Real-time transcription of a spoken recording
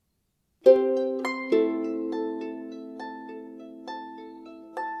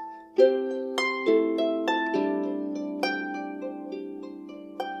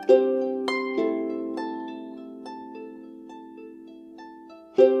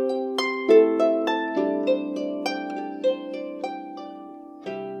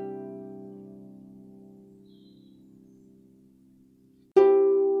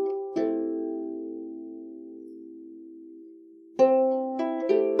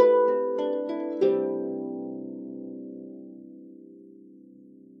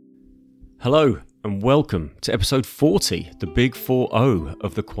Hello and welcome to episode 40, the Big 4-0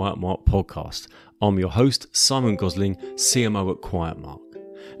 of the Quiet Mark podcast. I'm your host, Simon Gosling, CMO at Quiet Mark.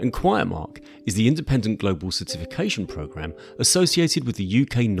 And Quiet Mark is the independent global certification programme associated with the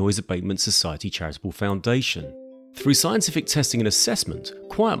UK Noise Abatement Society Charitable Foundation. Through scientific testing and assessment,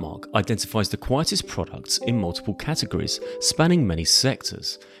 Quiet Mark identifies the quietest products in multiple categories, spanning many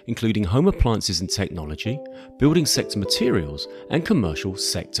sectors, including home appliances and technology, building sector materials, and commercial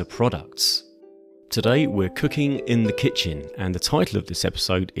sector products. Today we're cooking in the kitchen, and the title of this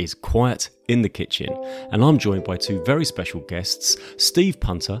episode is Quiet in the Kitchen, and I'm joined by two very special guests, Steve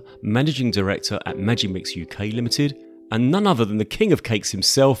Punter, Managing Director at Magimix UK Limited, and none other than the king of cakes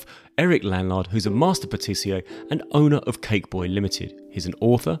himself, Eric Landlard, who's a master patissier and owner of Cake Boy Limited. He's an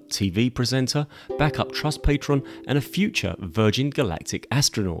author, TV presenter, backup trust patron, and a future Virgin Galactic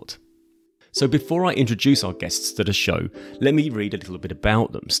astronaut. So before I introduce our guests to the show, let me read a little bit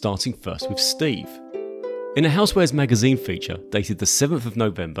about them, starting first with Steve. In a Housewares magazine feature dated the 7th of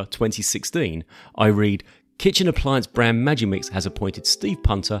November 2016, I read, kitchen appliance brand Magimix has appointed Steve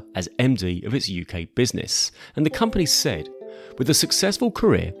Punter as MD of its UK business, and the company said, with a successful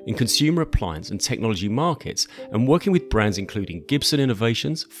career in consumer appliance and technology markets and working with brands including Gibson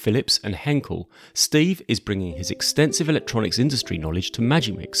Innovations, Philips and Henkel, Steve is bringing his extensive electronics industry knowledge to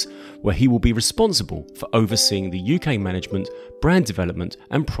Magimix, where he will be responsible for overseeing the UK management, brand development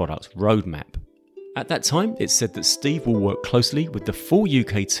and product roadmap. At that time, it said that Steve will work closely with the full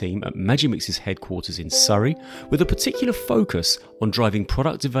UK team at Magimix's headquarters in Surrey, with a particular focus on driving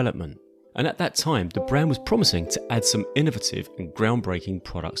product development. And at that time, the brand was promising to add some innovative and groundbreaking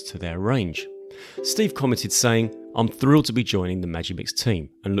products to their range. Steve commented saying, I'm thrilled to be joining the Magimix team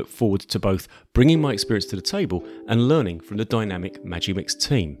and look forward to both bringing my experience to the table and learning from the dynamic Magimix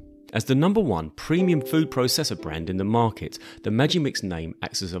team. As the number one premium food processor brand in the market, the Magimix name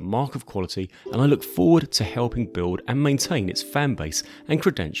acts as a mark of quality, and I look forward to helping build and maintain its fan base and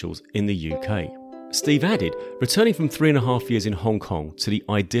credentials in the UK. Steve added, returning from 3.5 years in Hong Kong to the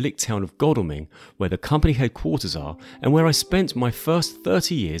idyllic town of Godalming, where the company headquarters are, and where I spent my first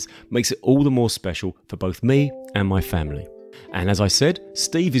 30 years, makes it all the more special for both me and my family. And as I said,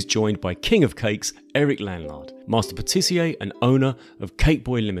 Steve is joined by King of Cakes, Eric Landlard, master patissier and owner of Cake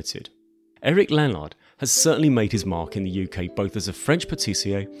Boy Limited. Eric Landlard has certainly made his mark in the UK both as a French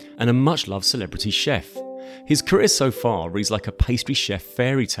patissier and a much-loved celebrity chef. His career so far reads like a pastry chef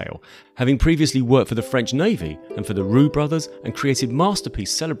fairy tale, having previously worked for the French Navy and for the Roux brothers and created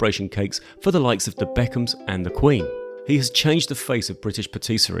masterpiece celebration cakes for the likes of the Beckhams and the Queen. He has changed the face of British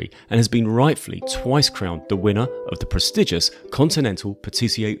patisserie and has been rightfully twice crowned the winner of the prestigious Continental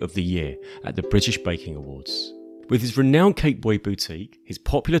Patissier of the Year at the British Baking Awards. With his renowned Cake Boy boutique, his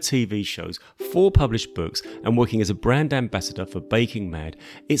popular TV shows, 4 published books and working as a brand ambassador for Baking Mad,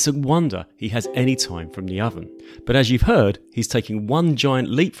 it's a wonder he has any time from the oven. But as you've heard, he's taking one giant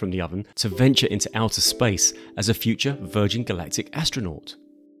leap from the oven to venture into outer space as a future Virgin Galactic astronaut.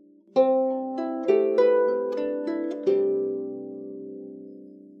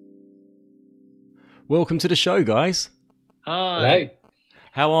 Welcome to the show, guys. Hi. Hello.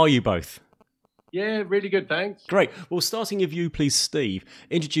 How are you both? Yeah, really good, thanks. Great. Well, starting with you, please, Steve,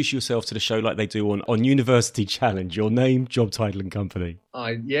 introduce yourself to the show like they do on University Challenge, your name, job title and company.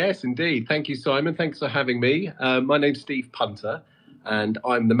 Yes, indeed. Thank you, Simon. Thanks for having me. My name's Steve Punter, and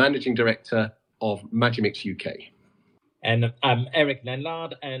I'm the Managing Director of Magimix UK. And I'm Eric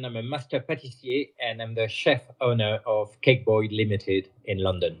Landlard, and I'm a master patissier, and I'm the chef owner of Cake Boy Limited in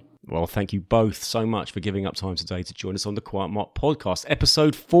London. Well, thank you both so much for giving up time today to join us on the Quiet Mark podcast,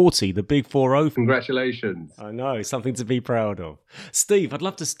 episode 40, the Big 4-0. Congratulations. I know, it's something to be proud of. Steve, I'd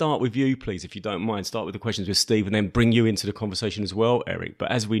love to start with you, please, if you don't mind. Start with the questions with Steve and then bring you into the conversation as well, Eric. But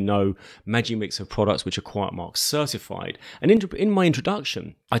as we know, Magimix have products which are Quiet Mark certified. And in my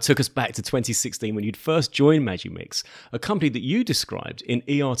introduction, I took us back to 2016 when you'd first joined Magimix, a company that you described in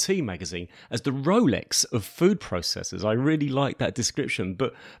ERT magazine as the Rolex of food processors. I really like that description,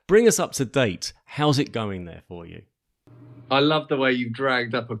 but bring us up to date. How's it going there for you? I love the way you've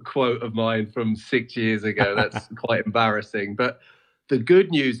dragged up a quote of mine from 6 years ago. That's quite embarrassing. But the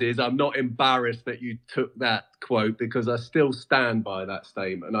good news is I'm not embarrassed that you took that quote, because I still stand by that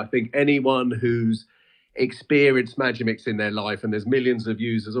statement. I think anyone who's experienced Magimix in their life, and there's millions of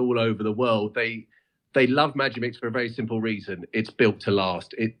users all over the world, they love Magimix for a very simple reason. It's built to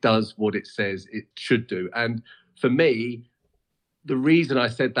last. It does what it says it should do. And for me, the reason I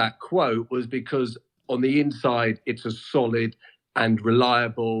said that quote was because on the inside, it's a solid and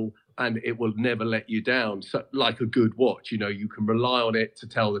reliable, and it will never let you down. So, like a good watch, you can rely on it to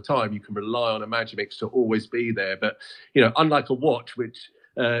tell the time. You can rely on a Magimix to always be there. But, unlike a watch, which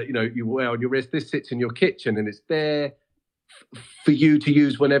you wear on your wrist. This sits in your kitchen and it's there for you to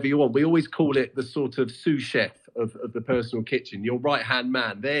use whenever you want. We always call it the sort of sous chef of the personal kitchen, your right-hand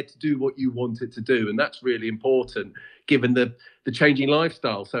man, there to do what you want it to do. And that's really important given the changing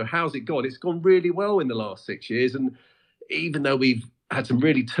lifestyle. So how's it gone? It's gone really well in the last 6 years. And even though we've had some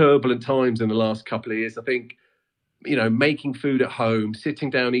really turbulent times in the last couple of years, I think, making food at home, sitting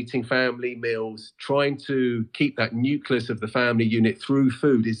down, eating family meals, trying to keep that nucleus of the family unit through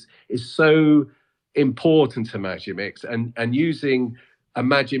food is so important to Magimix, and using a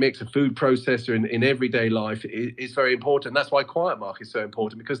Magimix, a food processor in everyday life is very important. That's why Quiet Mark is so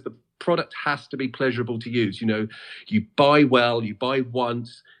important, because the product has to be pleasurable to use. You buy well, you buy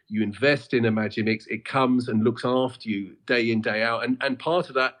once, you invest in a Magimix, it comes and looks after you day in, day out. And part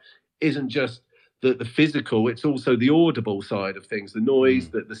of that isn't just the physical, it's also the audible side of things, the noise,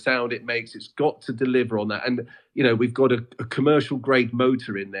 the sound it makes. It's got to deliver on that. And, we've got a commercial grade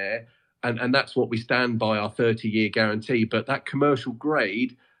motor in there. And that's what we stand by, our 30-year guarantee. But that commercial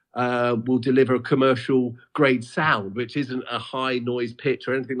grade will deliver a commercial grade sound, which isn't a high noise pitch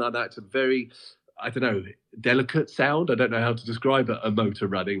or anything like that. It's a very, delicate sound. I don't know how to describe a motor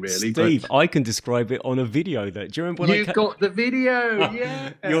running, really. Steve, I can describe it on a video. Do you remember when You've got the video,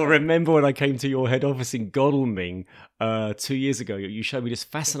 yeah. You'll remember when I came to your head office in Godalming 2 years ago. You showed me this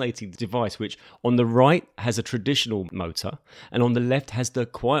fascinating device, which on the right has a traditional motor, and on the left has the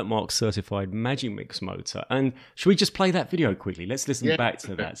Quiet Mark certified Magimix motor. And should we just play that video quickly? Let's listen back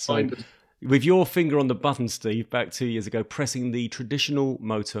to that. So, with your finger on the button, Steve, back 2 years ago, pressing the traditional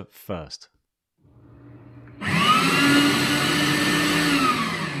motor first.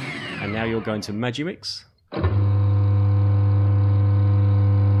 And now you're going to Magimix.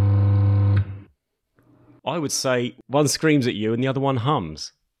 I would say one screams at you and the other one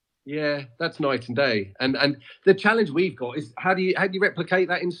hums. Yeah, that's night and day. And the challenge we've got is how do you replicate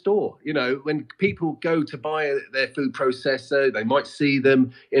that in store? When people go to buy their food processor, they might see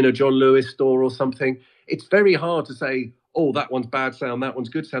them in a John Lewis store or something. It's very hard to say, oh, that one's bad sound, that one's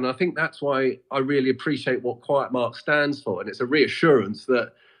good sound. I think that's why I really appreciate what Quiet Mark stands for. And it's a reassurance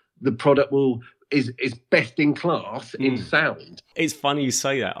that the product is best in class in sound. It's funny you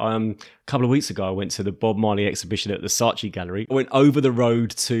say that. A couple of weeks ago, I went to the Bob Marley exhibition at the Saatchi Gallery. I went over the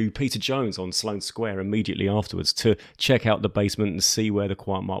road to Peter Jones on Sloane Square immediately afterwards to check out the basement and see where the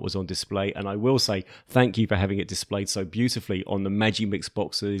Quiet Mark was on display. And I will say thank you for having it displayed so beautifully on the Magimix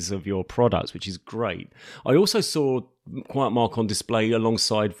boxes of your products, which is great. I also saw Quiet Mark on display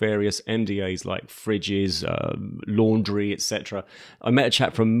alongside various MDAs like fridges, laundry, etc. I met a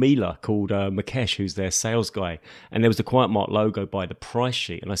chap from Miele called Mukesh, who's their sales guy, and there was the Quiet Mark logo by the price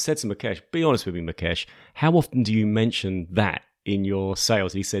sheet. And I said to Mukesh, be honest with me, Mukesh, how often do you mention that in your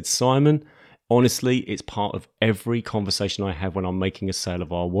sales? And he said, Simon, honestly, it's part of every conversation I have when I'm making a sale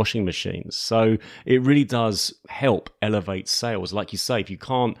of our washing machines. So it really does help elevate sales. Like you say, if you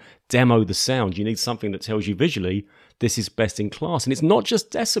can't demo the sound, you need something that tells you visually this is best in class. And it's not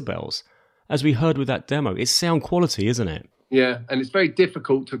just decibels. As we heard with that demo, it's sound quality, isn't it? Yeah, and it's very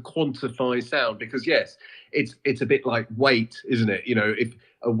difficult to quantify sound because, yes, it's a bit like weight, isn't it? If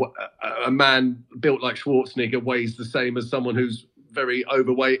a man built like Schwarzenegger weighs the same as someone who's very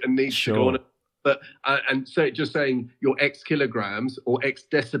overweight and needs to go on. But and so just saying your X kilograms or X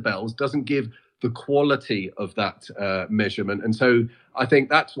decibels doesn't give the quality of that measurement. And so I think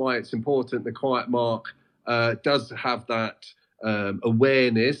that's why it's important the Quiet Mark does have that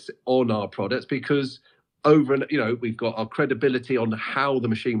awareness on our products, because we've got our credibility on how the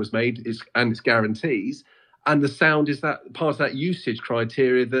machine was made and its guarantees, and the sound is that part of that usage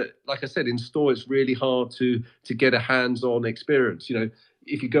criteria that, like I said, in store it's really hard to get a hands-on experience.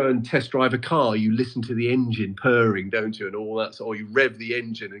 If you go and test drive a car, you listen to the engine purring, don't you, and all that. Or you rev the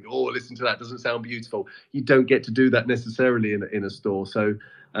engine and go, oh, listen to that, doesn't sound beautiful. You don't get to do that necessarily in a store. So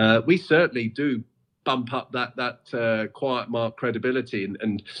we certainly do bump up that Quiet Mark credibility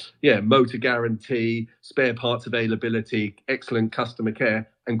and motor guarantee, spare parts availability, excellent customer care,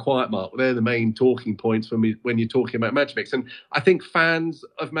 and Quiet Mark. They're the main talking points when you're talking about Magimix. And I think fans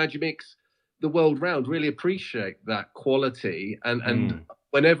of Magimix the world round really appreciate that quality. And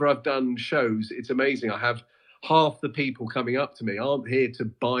whenever I've done shows, it's amazing. I have half the people coming up to me aren't here to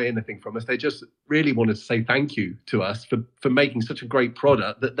buy anything from us. They just really want to say thank you to us for making such a great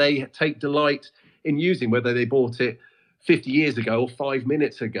product that they take delight in using, whether they bought it 50 years ago or 5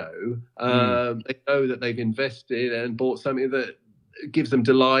 minutes ago. They know that they've invested and bought something that gives them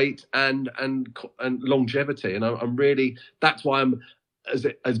delight and longevity. And I'm really, that's why I'm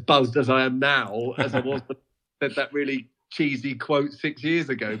as buzzed as I am now, as I was. That really cheesy quote 6 years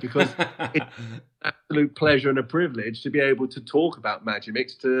ago, because it's an absolute pleasure and a privilege to be able to talk about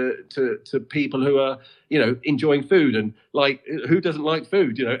Magimix to people who are, enjoying food. And like, who doesn't like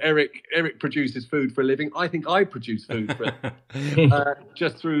food? Eric produces food for a living. I think I produce food for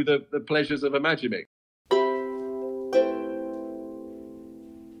just through the pleasures of a Magimix.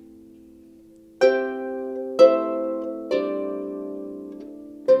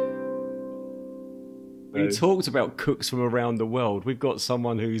 We talked about cooks from around the world. We've got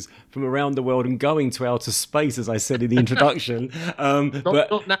someone who's from around the world and going to outer space, as I said in the introduction. Not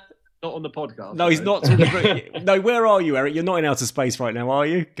on the podcast. No, he's not talking about, no, where are you, Eric? You're not in outer space right now, are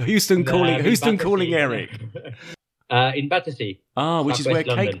you? Houston calling Eric. In Battersea. Which is where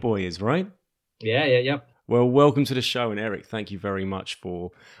London. Cake Boy is, right? Yeah. Well, welcome to the show, and Eric, thank you very much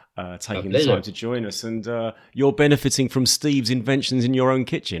for taking the time to join us. And you're benefiting from Steve's inventions in your own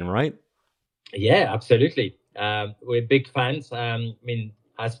kitchen, right? Yeah, absolutely. We're big fans.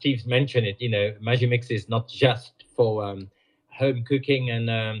 As Steve's mentioned it, Magimix is not just for home cooking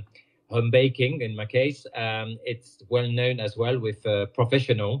and home baking. In my case, it's well known as well with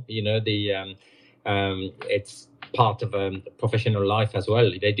professional. It's part of professional life as well.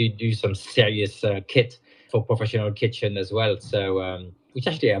 They do some serious kit for professional kitchen as well. So which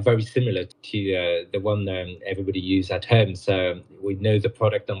actually are very similar to the one everybody use at home. So we know the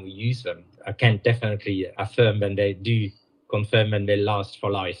product and we use them. I can definitely affirm, and they do confirm, and they last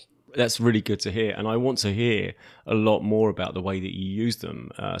for life. That's really good to hear, and I want to hear a lot more about the way that you use them,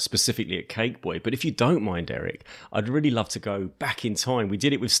 specifically at Cake Boy. But if you don't mind, Eric, I'd really love to go back in time. We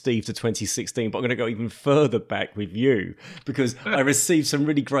did it with Steve to 2016, but I'm going to go even further back with you, because I received some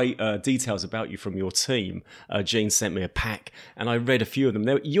really great details about you from your team. Jean sent me a pack, and I read a few of them.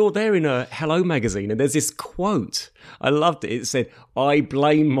 You're there in a Hello magazine, and there's this quote. I loved it. It said, "I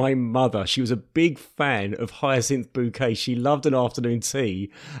blame my mother. She was a big fan of Hyacinth Bouquet. She loved an afternoon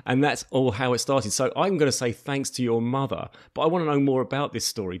tea." And that's all how it started. So I'm going to say thanks to your mother, but I want to know more about this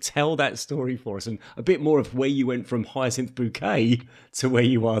story. Tell that story for us, and a bit more of where you went from Hyacinth Bouquet to where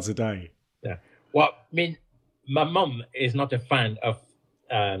you are today. Yeah. Well, my mum is not a fan of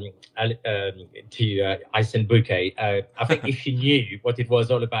Hyacinth Bouquet. I think if she knew what it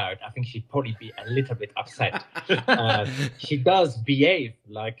was all about, I think she'd probably be a little bit upset. She does behave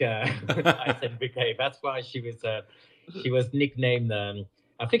like Hyacinth Bouquet. That's why she was nicknamed.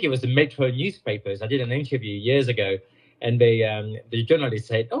 I think it was the Metro newspapers. I did an interview years ago, and the journalist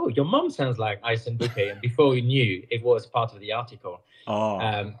said, "Oh, your mum sounds like Hyacinth Bouquet," and before we knew, it was part of the article.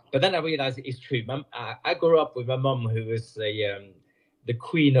 But then I realized it's true. I grew up with a mum who was the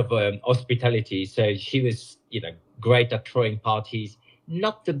queen of hospitality. So she was, great at throwing parties.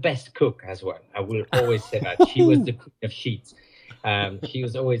 Not the best cook as well. I will always say that. She was the queen of sheets. She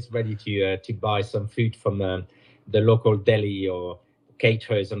was always ready to buy some food from the local deli or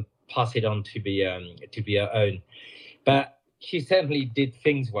caterers and pass it on to be her own. But she certainly did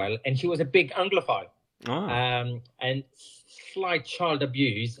things well, and she was a big Anglophile. And slight child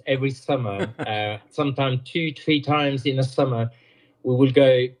abuse every summer. Sometimes 2-3 times in a summer, we will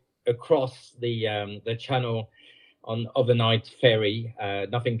go across the channel on overnight ferry.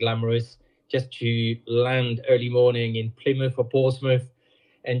 Nothing glamorous, just to land early morning in Plymouth or Portsmouth,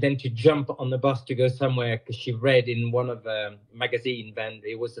 and then to jump on the bus to go somewhere, because she read in one of the magazines that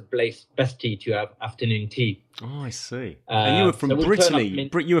it was a place bestie to have afternoon tea. Oh, I see. And you were from Brittany.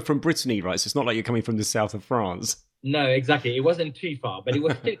 You were from Brittany, right? So it's not like you're coming from the south of France. No, exactly. It wasn't too far, but it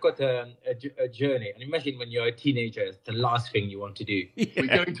was still got a journey. And imagine when you're a teenager, it's the last thing you want to do. Yeah. We're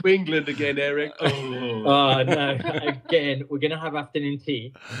going to England again, Eric. Oh, no. Again, we're going to have afternoon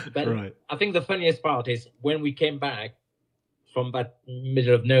tea. But right. I think the funniest part is when we came back from that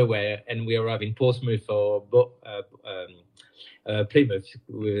middle of nowhere and we arrived in Portsmouth or Plymouth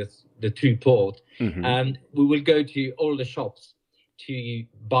with the two port, and we will go to all the shops to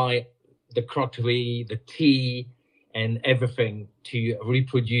buy the crockery, the tea, and everything to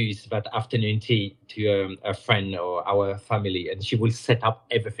reproduce that afternoon tea to a friend or our family, and she will set up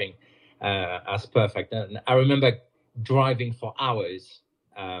everything as perfect. And I remember driving for hours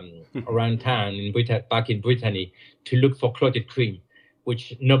around town back in Brittany to look for clotted cream,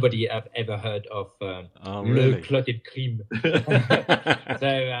 which nobody have ever heard of. Really? Clotted cream.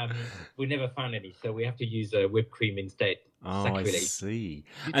 So we never found any, so we have to use whipped cream instead. Oh, Sacrilege. I see.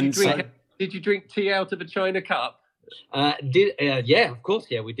 Did you drink tea out of a china cup? Yeah, of course,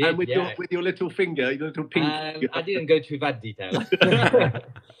 yeah, we did. And with your little finger, your little pink. I didn't go to that detail,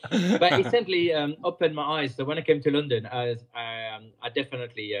 but it simply opened my eyes. So when I came to London, I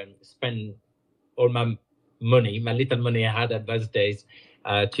definitely spent all my little money I had at those days,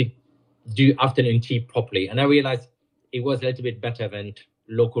 to do afternoon tea properly. And I realized it was a little bit better than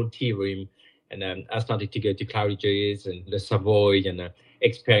local tea room. And I started to go to Claridge's and the Savoy and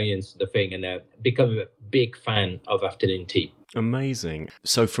experience the thing and become a big fan of afternoon tea. Amazing.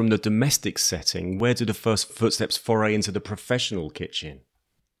 So from the domestic setting, where did the first footsteps foray into the professional kitchen?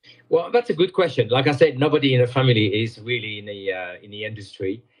 Well, that's a good question. Like I said, nobody in the family is really in the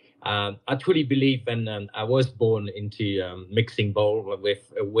industry. I truly believe when I was born into mixing bowl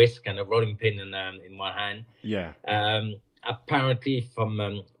with a whisk and a rolling pin in my hand. Yeah. Apparently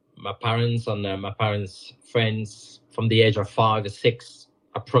from my parents and my parents' friends, from the age of 5 or 6,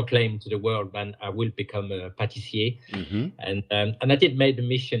 I proclaimed to the world that I will become a pâtissier. Mm-hmm. And I did make the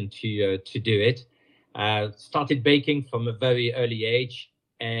mission to do it. Started baking from a very early age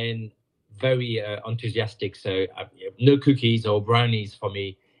and very enthusiastic. So no cookies or brownies for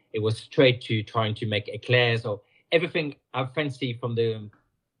me. It was straight to trying to make eclairs or everything I fancy from the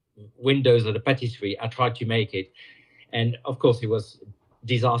windows of the patisserie. I tried to make it. And of course, it was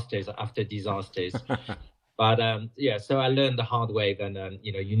disasters after disasters. But so I learned the hard way. Then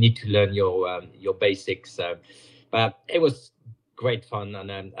you need to learn your basics. But it was great fun,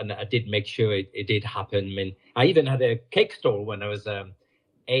 and I did make sure it did happen. I mean, I even had a cake stall when I was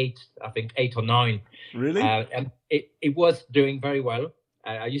 8 or 9. Really? And it was doing very well.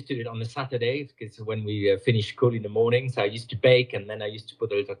 I used to do it on a Saturday because when we finished school in the morning, so I used to bake, and then I used to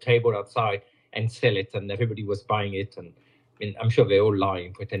put a little table outside and sell it, and everybody was buying it. And I mean, I'm sure they're all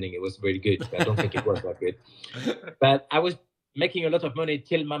lying, pretending it was really good. But I don't think it was that good. But I was making a lot of money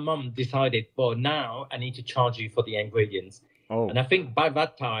till my mom decided, well, now I need to charge you for the ingredients. Oh. And I think by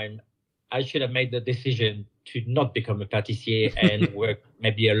that time, I should have made the decision to not become a pâtissier and work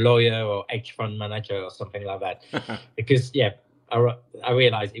maybe a lawyer or hedge fund manager or something like that. Because, I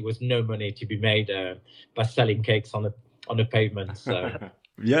realized it was no money to be made by selling cakes on the pavement. So.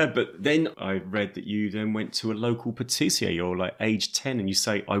 Yeah, but then I read that you then went to a local pâtissier. You're like age 10 and you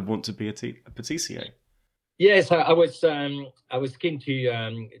say, I want to be a pâtissier. Yes, I was keen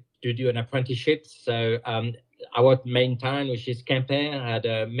to do an apprenticeship. So I was main town, which is Quimper. I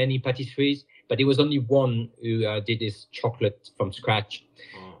had many patisseries, but it was only one who did this chocolate from scratch,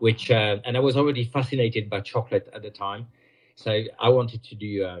 which and I was already fascinated by chocolate at the time. So I wanted to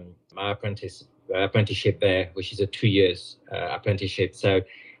do my apprenticeship there, which is a 2 years apprenticeship. So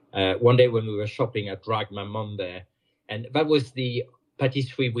one day when we were shopping, I dragged my mom there, and that was the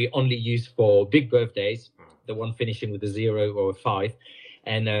patisserie we only used for big birthdays, the one finishing with a 0 or a 5,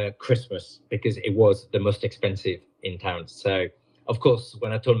 and Christmas, because it was the most expensive in town. So of course,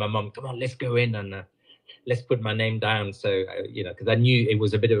 when I told my mom, come on, let's go in and let's put my name down. So because I knew it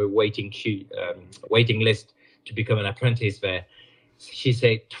was a bit of a waiting list to become an apprentice there. She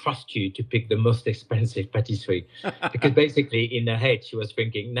said, trust you to pick the most expensive patisserie. Because basically in her head, she was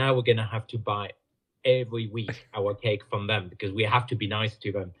thinking, now we're going to have to buy every week our cake from them because we have to be nice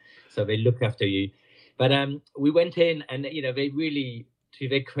to them. So they look after you. But we went in and, they really, to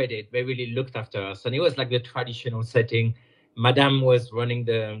their credit, they really looked after us. And it was like the traditional setting. Madame was running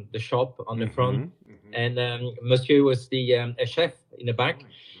the shop on the front. Mm-hmm. And Monsieur was the a chef in the back.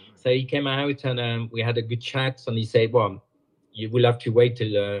 So he came out and we had a good chat. And he said, well, you will have to wait till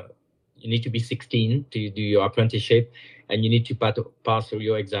you need to be 16 to do your apprenticeship, and you need to pass all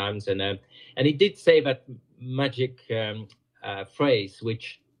your exams. And he did say that magic phrase,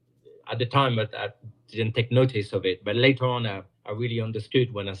 which at the time I didn't take notice of it, but later on I really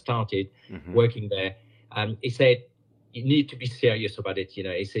understood when I started working there. He said, you need to be serious about it.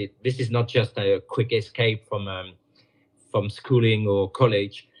 He said, this is not just a quick escape from schooling or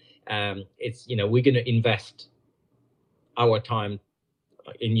college. It's, we're going to invest our time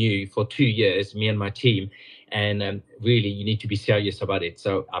in you for 2 years, me and my team, and really you need to be serious about it.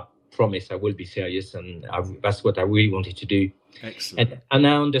 So I promise I will be serious, and that's what I really wanted to do. Excellent. And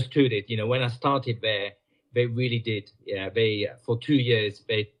I understood it. When I started there, they really did. Yeah, they for 2 years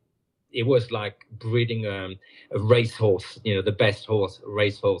it was like breeding a racehorse. The best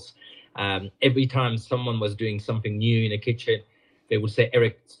racehorse. Every time someone was doing something new in the kitchen, they would say,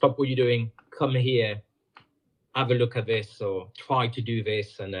 Eric, stop what you're doing, come here, have a look at this, or try to do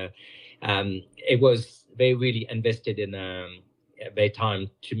this. And they really invested in their time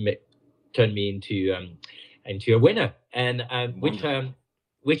to turn me into a winner, and which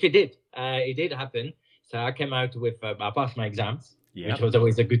it did. It did happen. So I came out with I passed my exams, which was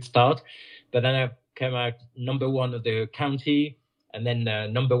always a good start. But then I came out number 1 of the county, and then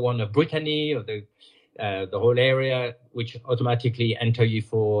number 1 of Brittany, of the whole area, which automatically enter you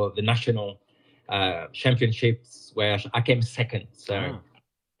for the national championships, where I came second. So,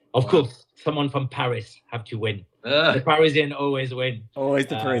 of course, someone from Paris have to win. The Parisian always win. Always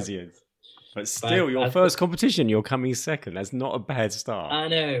the Parisians. But still, your first competition, you're coming second. That's not a bad start. I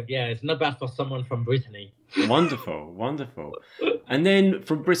know, yeah, it's not bad for someone from Brittany. Wonderful, wonderful. And then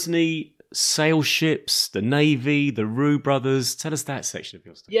from Brittany, sail ships, the Navy, the Roux brothers. Tell us that section of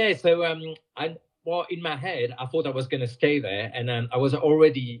your story. Yeah, so in my head, I thought I was going to stay there, and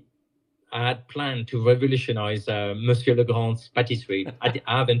I had planned to revolutionize Monsieur Legrand's patisserie. I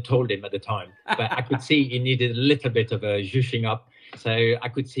haven't told him at the time, but I could see he needed a little bit of a zhuzhing up. So I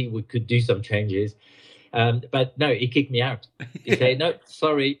could see we could do some changes. But no, he kicked me out. He said, no,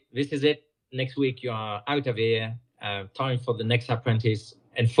 sorry, this is it. Next week you are out of here. Time for the next apprentice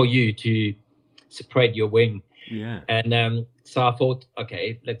and for you to spread your wing. Yeah. And so I thought,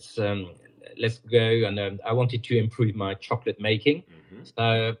 okay, let's go. And I wanted to improve my chocolate making.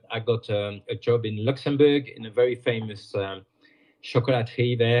 So I got a job in Luxembourg in a very famous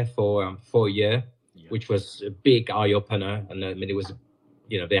chocolaterie there for a year, which was a big eye opener. And I mean, it was,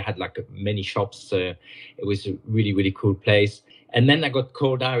 they had like many shops. It was a really, really cool place. And then I got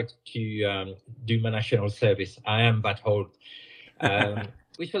called out to do my national service. I am that old,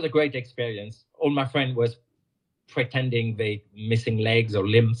 which was a great experience. All my friends was pretending they missing legs or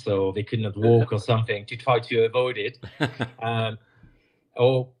limbs or they could not walk or something to try to avoid it.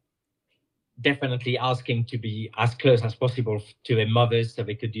 Or definitely asking to be as close as possible to their mothers so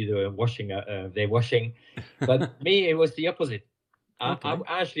they could do their washing. But me, it was the opposite. Okay.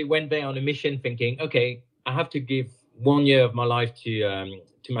 I actually went there on a mission thinking, okay, I have to give 1 year of my life to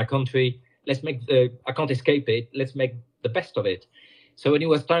my country. I can't escape it. Let's make the best of it. So when it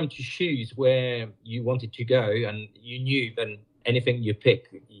was time to choose where you wanted to go and you knew that anything you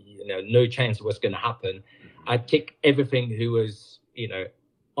pick, no chance was going to happen, I tick everything who was,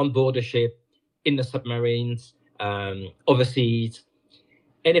 on board a ship, in the submarines, overseas,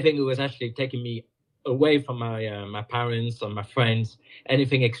 anything that was actually taking me away from my parents and my friends,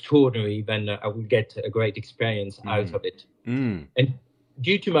 anything extraordinary, then I would get a great experience out of it. And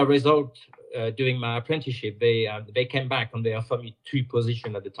due to my result during my apprenticeship, they came back and they offered me 2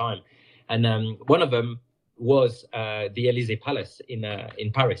 positions at the time. And one of them was the Élysée Palace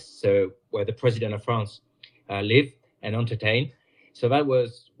in Paris, so where the President of France lived and entertained. So that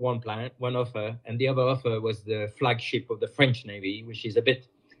was one offer. And the other offer was the flagship of the French Navy, which is a bit,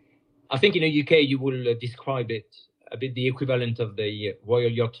 I think in the UK, you will describe it a bit the equivalent of the Royal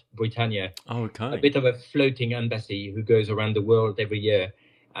Yacht Britannia. Oh, okay. A bit of a floating embassy who goes around the world every year,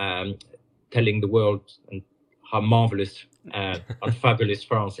 telling the world how marvelous and fabulous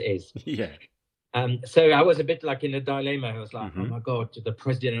France is. Yeah. So I was a bit like in a dilemma. I was like, oh my God, the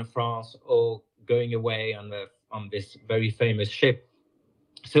President of France all going away on this very famous ship.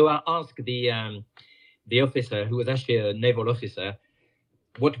 So I asked the officer, who was actually a naval officer,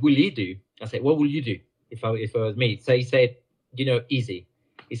 what will he do? I said, what will you do if it was me? So he said, easy.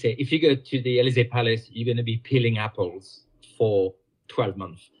 He said, if you go to the Élysée Palace, you're going to be peeling apples for 12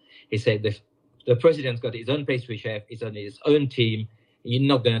 months. He said, the president's got his own pastry chef, he's on his own team. You're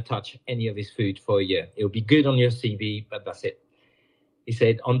not going to touch any of his food for a year. It'll be good on your CV, but that's it. He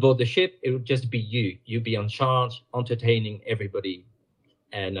said, on board the ship, it will just be you. You'll be on charge, entertaining everybody.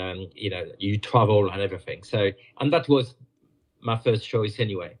 And, you travel and everything. So, and that was my first choice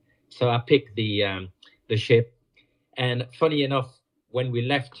anyway. So I picked the ship. And funny enough, when we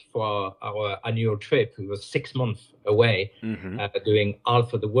left for our annual trip, it was 6 months away, doing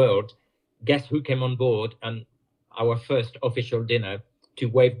half of the world. Guess who came on board? And our first official dinner to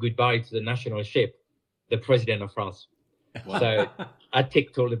wave goodbye to the national ship, the President of France. Wow. So I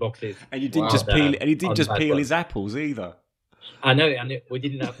ticked all the boxes. And you didn't just peel. And he didn't just peel his apples either. I know. We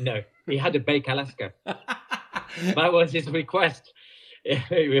didn't have. No, he had a baked Alaska. That was his request.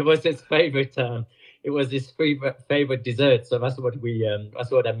 It was his favorite. It was his favorite dessert. So that's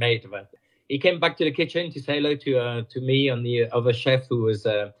what I made. But he came back to the kitchen to say hello to me and the other chef who was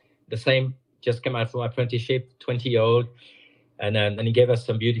the same. Just came out from apprenticeship, 20-year-old, and he gave us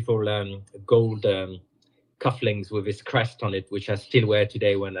some beautiful gold cufflinks with his crest on it, which I still wear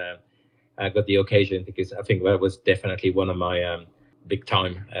today when I got the occasion, because I think that was definitely one of my big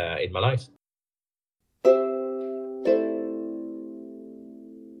time in my life.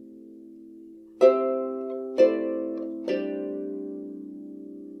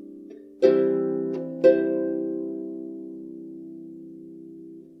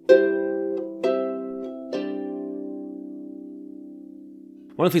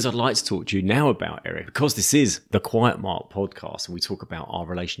 One of the things I'd like to talk to you now about, Eric, because this is the Quiet Mark podcast and we talk about our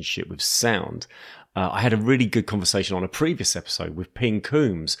relationship with sound, I had a really good conversation on a previous episode with Ping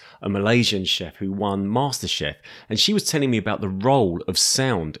Coombs, a Malaysian chef who won MasterChef, and she was telling me about the role of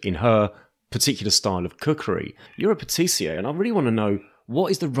sound in her particular style of cookery. You're a patissier, and I really want to know, What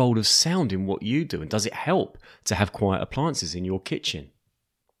is the role of sound in what you do, and does it help to have quiet appliances in your kitchen?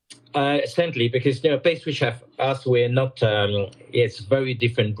 Certainly, because pastry chef, us, we're not. It's very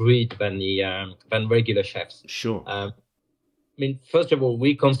different breed than regular chefs. Sure. I mean, first of all,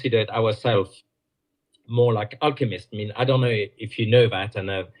 we considered ourselves more like alchemists. I mean, I don't know if you know that, and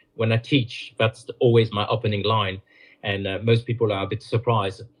when I teach, that's always my opening line, and most people are a bit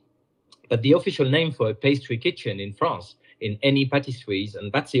surprised. But the official name for a pastry kitchen in France, in any patisseries,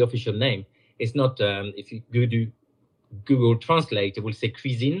 and that's the official name, it's not, if you do Google Translate, it will say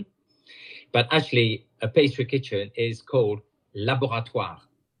cuisine. But actually, a pastry kitchen is called laboratoire.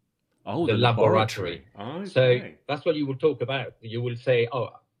 Oh, the laboratory. Okay. So that's what you will talk about. You will say, oh,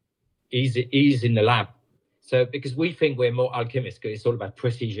 he's in the lab. So because we think we're more alchemists, because it's all about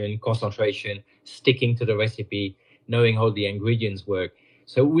precision, concentration, sticking to the recipe, knowing how the ingredients work.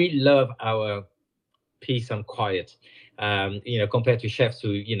 So we love our peace and quiet, compared to chefs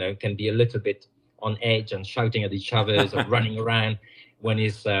who, can be a little bit on edge and shouting at each other or running around when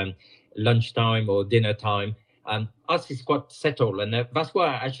it's lunchtime or dinner time. Us is quite settled. And that's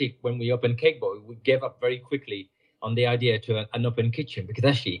why actually when we opened Cake Boy, we gave up very quickly on the idea to an open kitchen, because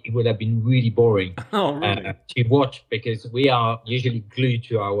actually it would have been really boring to watch, because we are usually glued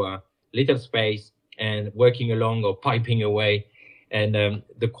to our little space and working along or piping away. And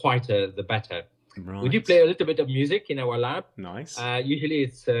the quieter, the better. Right. We do play a little bit of music in our lab. Nice. Usually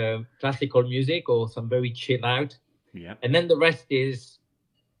it's classical music or some very chill out. Yeah. And then the rest is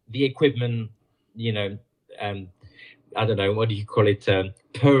the equipment, I don't know, what do you call it?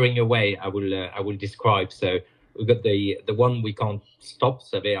 Purring away, I will describe. So we've got the one we can't stop.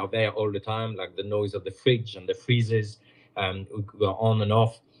 So they are there all the time, like the noise of the fridge and the freezers. We go on and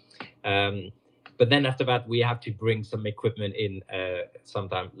off. But then after that, we have to bring some equipment in,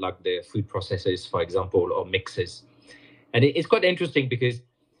 sometimes like the food processors, for example, or mixers. And it's quite interesting because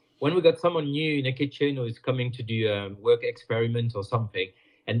when we got someone new in a kitchen who is coming to do a work experiment or something,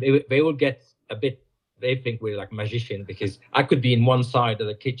 and they will get a bit, they think we're like magicians, because I could be in one side of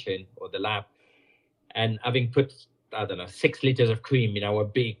the kitchen or the lab and having put, 6 liters of cream in our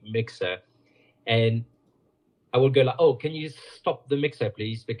big mixer, and I will go like, oh, can you stop the mixer,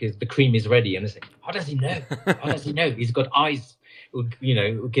 please? Because the cream is ready. And I say, how does he know? How does he know? He's got eyes, who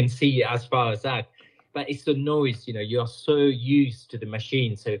can see as far as that. But it's the noise, you're so used to the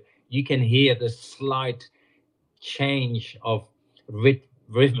machine. So you can hear the slight change of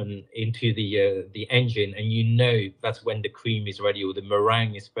rhythm into the engine. And that's when the cream is ready or the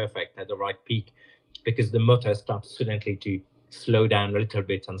meringue is perfect at the right peak, because the motor starts suddenly to slow down a little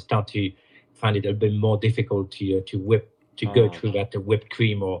bit and start to find it a bit more difficult to go through that whipped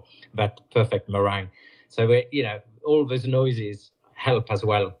cream or that perfect meringue. So all those noises help as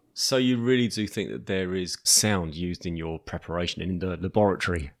well. So you really do think that there is sound used in your preparation in the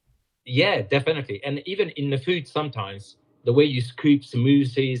laboratory? Yeah, definitely. And even in the food, sometimes the way you scoop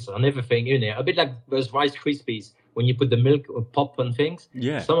smoothies and everything in there, a bit like those Rice Krispies when you put the milk or pop and things.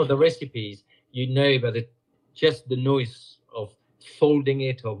 Yeah. Some of the recipes, but just the noise of folding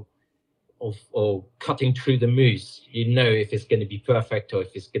it or cutting through the mousse, if it's going to be perfect or if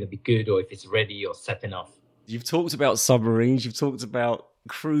it's going to be good or if it's ready or set enough. You've talked about submarines, you've talked about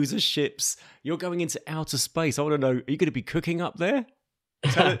cruiser ships, you're going into outer space. I want to know, are you going to be cooking up there?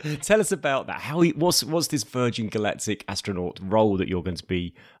 Tell us about that. What's this Virgin Galactic astronaut role that you're going to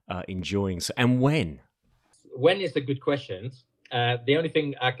be enjoying, and when? When is a good question. The only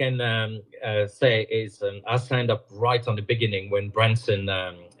thing I can say is I signed up right on the beginning when Branson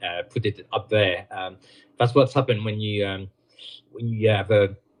put it up there. That's what's happened when you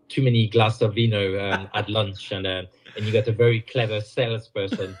have too many glasses of vino at lunch and you got a very clever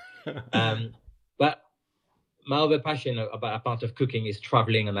salesperson. But my other passion about a part of cooking is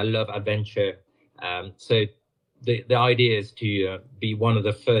traveling, and I love adventure. So the idea is to be one of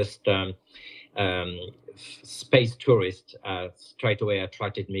the first space tourists. Straight away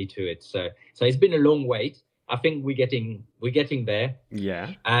attracted me to it. So it's been a long wait. I think we're getting there.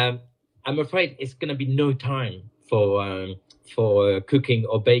 Yeah. I'm afraid it's going to be no time for cooking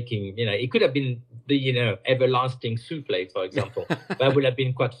or baking. It could have been the everlasting souffle, for example. That would have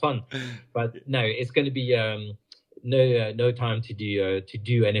been quite fun. But no, it's going to be no time to do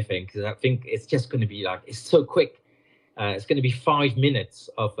anything, because I think it's just going to be like, it's so quick. It's going to be 5 minutes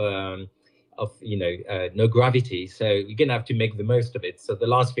of no gravity. So you're going to have to make the most of it. So the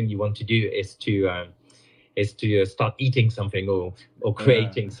last thing you want to do is to start eating something or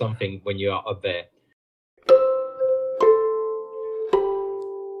creating something when you are up there.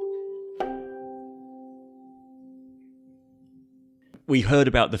 we heard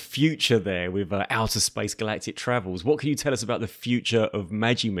about the future there with outer space galactic travels. What can you tell us about the future of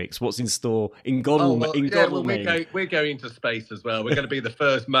Magimix? What's in store in Godalming? Well, we're going into space as well. We're going to be the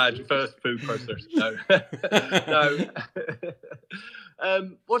first food processor.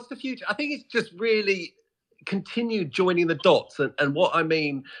 No. What's the future? I think it's just really continue joining the dots. And what I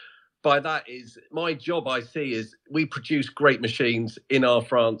mean by that is my job, I see, is we produce great machines in our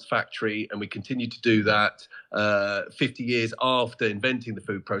France factory, and we continue to do that 50 years after inventing the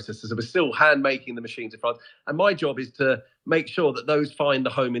food processors. So we're still hand making the machines in France. And my job is to make sure that those find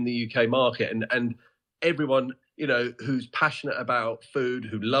a home in the UK market, and everyone, you know, who's passionate about food,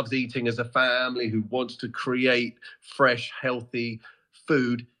 who loves eating as a family, who wants to create fresh, healthy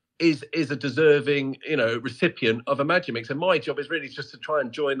food, is a deserving, you know, recipient of a Magimix. And my job is really just to try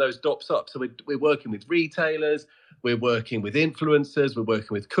and join those dots up. So we're working with retailers, we're working with influencers, we're working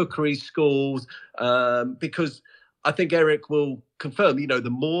with cookery schools, because I think Eric will confirm, you know, the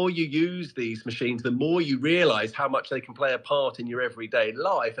more you use these machines, the more you realize how much they can play a part in your everyday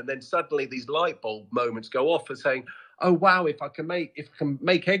life. And then suddenly these light bulb moments go off and saying, oh, wow, if I can make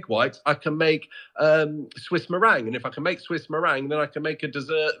egg whites, I can make Swiss meringue. And if I can make Swiss meringue, then I can make a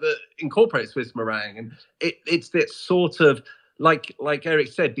dessert that incorporates Swiss meringue. And it's that sort of, like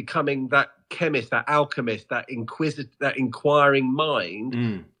Eric said, becoming that chemist, that alchemist, that inquiring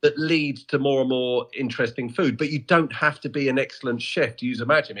mind that leads to more and more interesting food. But you don't have to be an excellent chef to use a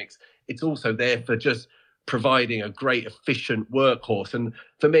Magimix. It's also there for just providing a great, efficient workhorse. And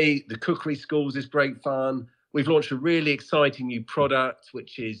for me, the cookery schools is great fun. We've launched a really exciting new product,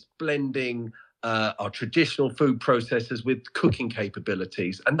 which is blending our traditional food processors with cooking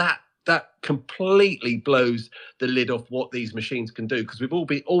capabilities. And that completely blows the lid off what these machines can do, because we've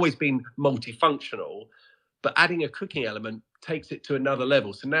always been multifunctional, but adding a cooking element takes it to another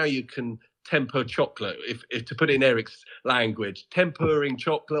level. So now you can temper chocolate, if to put it in Eric's language, tempering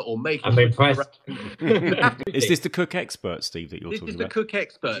chocolate or making. I'm impressed. Is this the Cook Expert, Steve, that you're talking about? This is the Cook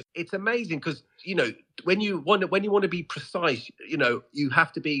Expert. It's amazing because, you know, when you want to be precise, you know, you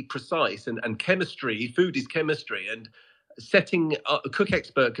have to be precise, and chemistry, food is chemistry, and setting a Cook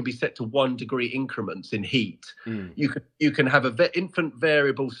Expert can be set to 1 degree increments in heat. You can have infinite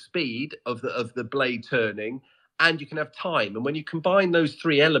variable speed of the blade turning, and you can have time. And when you combine those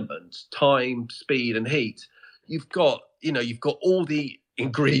three elements, time, speed, and heat, you've got all the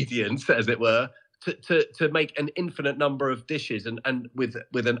ingredients, as it were, to make an infinite number of dishes. And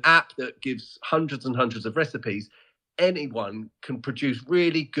with an app that gives hundreds and hundreds of recipes, anyone can produce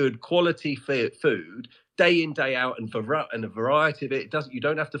really good quality food day in, day out, and a variety of it. You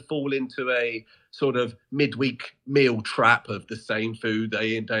don't have to fall into a sort of midweek meal trap of the same food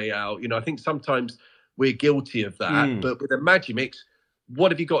day in, day out. You know, I think sometimes we're guilty of that. But with a Magimix,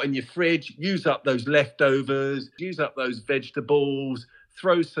 what have you got in your fridge? Use up those leftovers, use up those vegetables,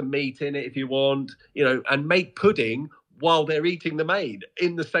 throw some meat in it if you want, you know, and make pudding while they're eating the main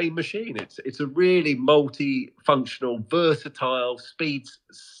in the same machine. It's a really multifunctional, versatile,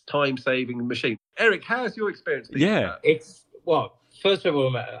 time-saving machine. Eric, how's your experience been? Yeah, first of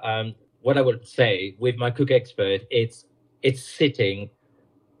all, what I would say with my Cook Expert, it's sitting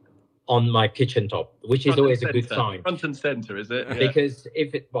on my kitchen top, which is always a good sign. Front and center, is it? Yeah. Because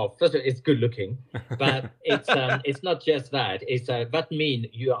first of all, it's good looking, but it's not just that. It's that mean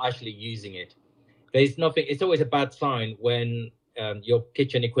you are actually using it. There's nothing. It's always a bad sign when your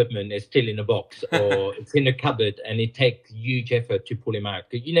kitchen equipment is still in a box or it's in a cupboard and it takes huge effort to pull them out,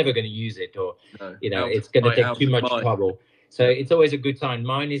 because you're never going to use it, or it's going to take too much trouble. So it's always a good sign.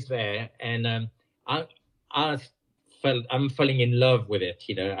 Mine is there, and I'm falling in love with it.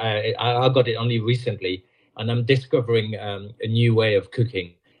 You know, I got it only recently, and I'm discovering a new way of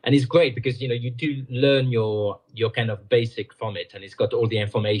cooking. And it's great because, you know, you do learn your kind of basic from it, and it's got all the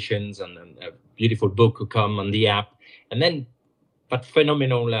informations and a beautiful book will come on the app, and then that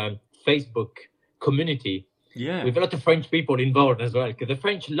phenomenal Facebook community with a lot of French people involved as well, because the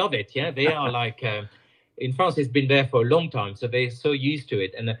French love it. Yeah, they are like in France, it's been there for a long time, so they're so used to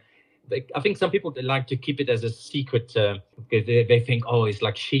it. And I think some people like to keep it as a secret because they think, oh, it's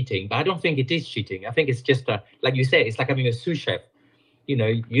like cheating. But I don't think it is cheating. I think it's just like you say, it's like having a sous chef. You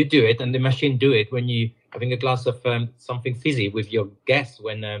know, you do it and the machine do it when you having a glass of something fizzy with your guests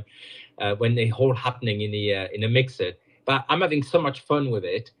when they're all happening in a mixer. But I'm having so much fun with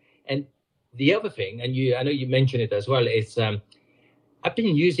it. And the other thing, and I know you mentioned it as well, is I've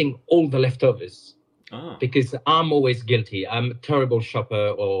been using all the leftovers. Because I'm always guilty. I'm a terrible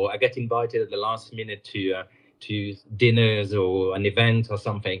shopper, or I get invited at the last minute to dinners or an event or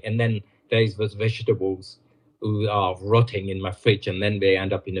something, and then there's those vegetables who are rotting in my fridge, and then they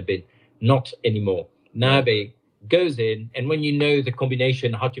end up in a bin. Not anymore. Now they goes in, and when you know the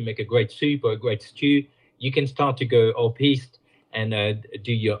combination, how to make a great soup or a great stew, you can start to go off piste and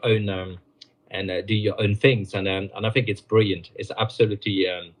do your own things. And I think it's brilliant. It's absolutely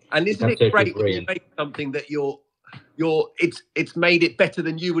and isn't it great when you make something that it's made it better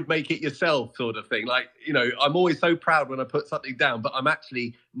than you would make it yourself, sort of thing. Like, you know, I'm always so proud when I put something down, but I'm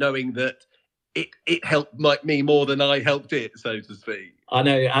actually knowing that it helped me more than I helped it, so to speak. I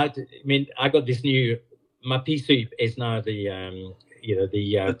know. I mean, I got this new. My pea soup is now the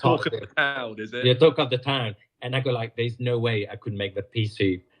talk of the town, is it? The talk of the town, and I go like, there's no way I could make that pea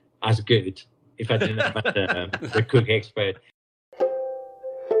soup as good if I didn't have the cook expert.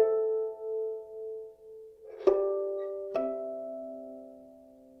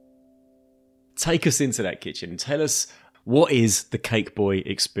 Take us into that kitchen. Tell us, what is the Cake Boy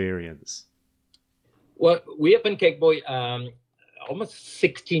experience? Well, we opened Cake Boy almost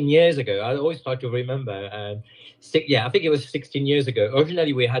 16 years ago. I always try to remember. I think it was 16 years ago.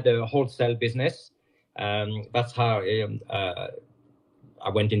 Originally, we had a wholesale business. That's how I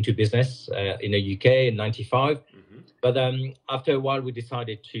went into business in the UK in '95. Mm-hmm. But after a while, we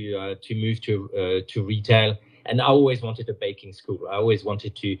decided to move to retail. And I always wanted a baking school. I always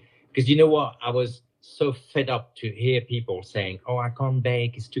wanted to, because you know what? I was so fed up to hear people saying, "Oh, I can't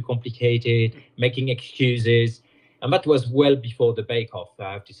bake. It's too complicated," making excuses. And that was well before the Bake Off,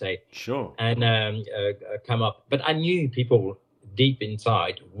 I have to say. Sure. And come up. But I knew people deep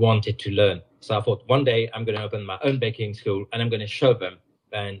inside wanted to learn. So I thought, one day I'm going to open my own baking school and I'm going to show them.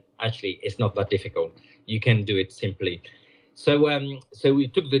 And actually, it's not that difficult. You can do it simply. So we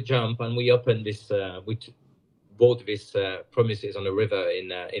took the jump and we opened this, bought this premises on the river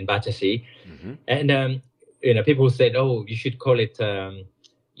in Battersea. Mm-hmm. And, people said, "Oh, you should call it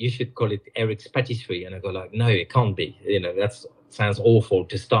Eric's Patisserie." And I go like, "No, it can't be. That sounds awful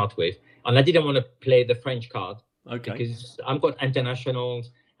to start with." And I didn't want to play the French card. Okay. Because I've got internationals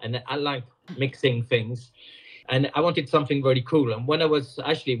and I like mixing things. And I wanted something very cool. And when I was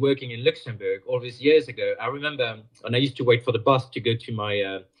actually working in Luxembourg all these years ago, I remember, and I used to wait for the bus to go to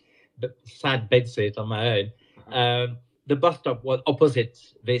my sad bedsit on my own. The bus stop was opposite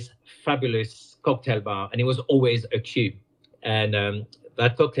this fabulous cocktail bar, and it was always a queue. And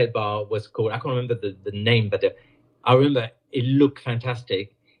that cocktail bar was called, I can't remember the name, but I remember it looked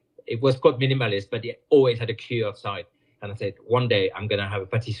fantastic. It was quite minimalist, but it always had a queue outside. And I said, one day I'm going to have a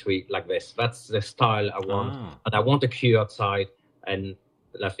patisserie like this. That's the style I want. And I want a queue outside and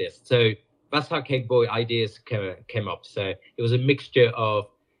like this. So that's how Cake Boy ideas came up. So it was a mixture of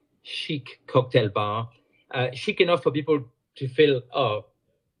chic cocktail bar, chic enough for people to feel, oh,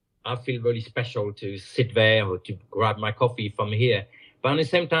 I feel really special to sit there or to grab my coffee from here. But at the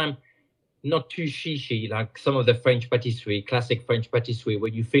same time, not too chic like some of the French patisserie, classic French patisserie, where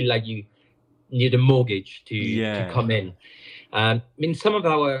you feel like you need a mortgage to come in. I mean, some of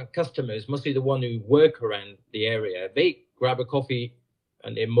our customers, mostly the one who work around the area, they grab a coffee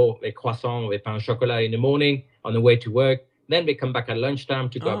and a croissant or a pain au chocolat in the morning on the way to work. Then they come back at lunchtime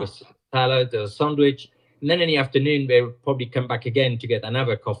to grab a salad or a sandwich. And then in the afternoon, they'll probably come back again to get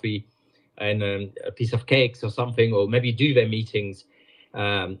another coffee and a piece of cakes or something, or maybe do their meetings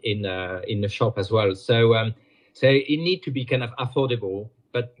in the shop as well. So it need to be kind of affordable,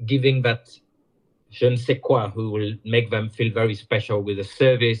 but giving that je ne sais quoi who will make them feel very special with the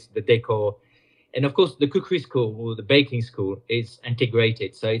service, the decor. And of course, the cookery school or the baking school is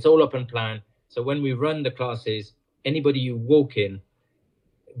integrated. So it's all open plan. So when we run the classes, anybody who walk in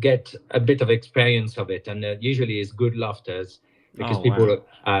get a bit of experience of it. And usually it's good laughters because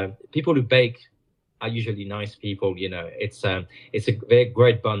people who bake are usually nice people, It's a very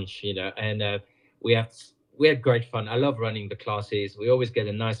great bunch, and we had great fun. I love running the classes. We always get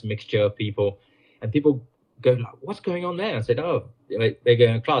a nice mixture of people. And people go like, "What's going on there?" I said, "Oh, they're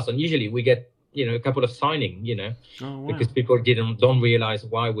going to class." And usually we get, a couple of signing, because people don't realize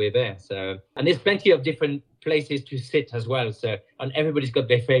why we're there. So, and there's plenty of different places to sit as well. So, and everybody's got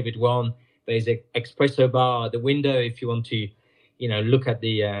their favorite one. There's an espresso bar at the window if you want to, look at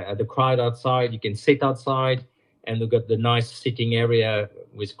the crowd outside. You can sit outside, and we've got the nice sitting area,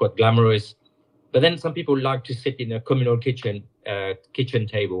 which is quite glamorous. But then some people like to sit in a communal kitchen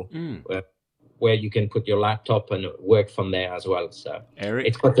table. Where you can put your laptop and work from there as well. So Eric?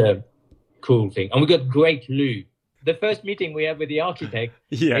 It's quite a cool thing. And we got great loo. The first meeting we had with the architect,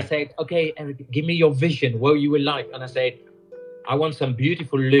 they said, "Okay, Eric, give me your vision, what you would like." And I said, "I want some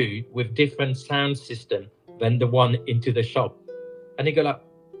beautiful loo with different sound system than the one into the shop." And they go like,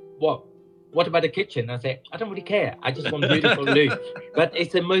 what about the kitchen? And I say, "I don't really care. I just want beautiful loo." But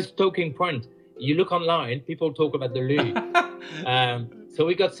it's the most talking point. You look online, people talk about the loo. So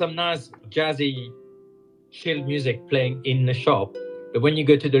we got some nice jazzy chill music playing in the shop. But when you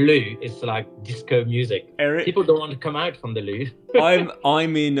go to the loo, it's like disco music. Eric, people don't want to come out from the loo.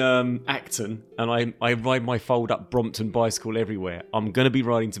 I'm in Acton, and I ride my fold-up Brompton bicycle everywhere. I'm going to be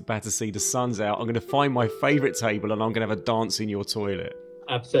riding to Battersea. The sun's out. I'm going to find my favourite table, and I'm going to have a dance in your toilet.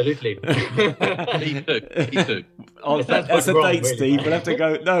 Absolutely. Me too. That's a date, really, Steve. We'll have to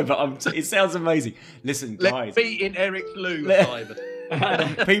go. No, but it sounds amazing. Listen, guys. Let's be in Eric's loo, Simon.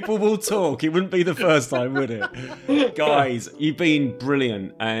 People will talk. It wouldn't be the first time, would it? Guys, you've been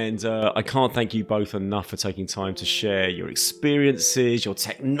brilliant, and I can't thank you both enough for taking time to share your experiences, your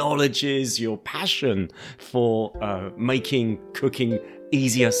technologies, your passion for making cooking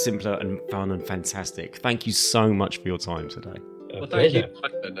easier, simpler, and fun and fantastic. Thank you so much for your time today. Well, thank you,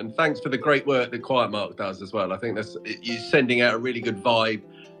 Simon, and thanks for the great work that Quiet Mark does as well. I think you're sending out a really good vibe,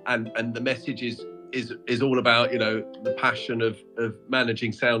 and the message is all about, you know, the passion of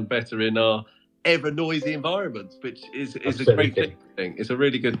managing sound better in our ever noisy environments, which is a great thing. It's a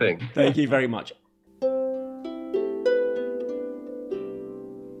really good thing. Thank you very much.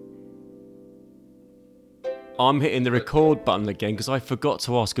 I'm hitting the record button again because I forgot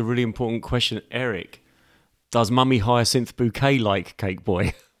to ask a really important question. Eric, does Mummy Hyacinth Bouquet like Cake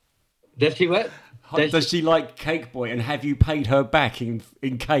Boy? Does she what? Does she like Cake Boy, and have you paid her back in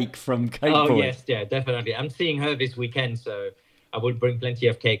cake from Cake Boy? Oh yes, yeah, definitely. I'm seeing her this weekend, so I will bring plenty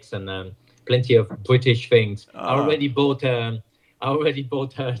of cakes and plenty of British things. I already bought her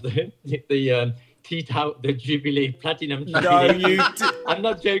the tea towel, the Jubilee Platinum Jubilee. No, I'm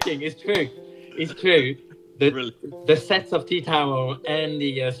not joking. It's true. It's true. The sets of tea towel and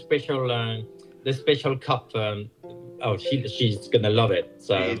the special cup. She's gonna love it.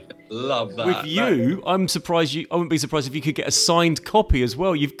 So. Love that. With you, I wouldn't be surprised if you could get a signed copy as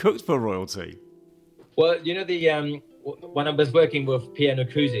well. You've cooked for royalty. Well, you know, when I was working with Piano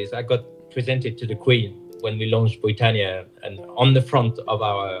Cruises, I got presented to the Queen when we launched Britannia, and on the front of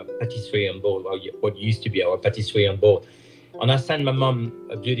our patisserie on board, or what used to be our patisserie on board. And I sent my mum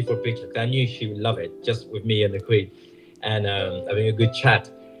a beautiful picture. I knew she would love it, just with me and the Queen, and having a good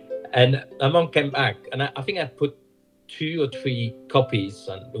chat. And my mum came back, and I think I put 2 or 3 copies,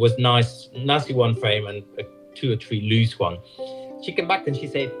 and it was nicely one frame and 2 or 3 loose one. She came back and she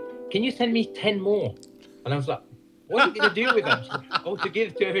said, "Can you send me 10 more?" And I was like, "What are you going to do with them?" To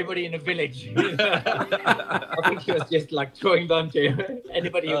give to everybody in the village. I think she was just like throwing them to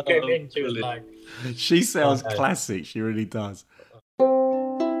anybody who came in. She was like, she sounds classic. She really does.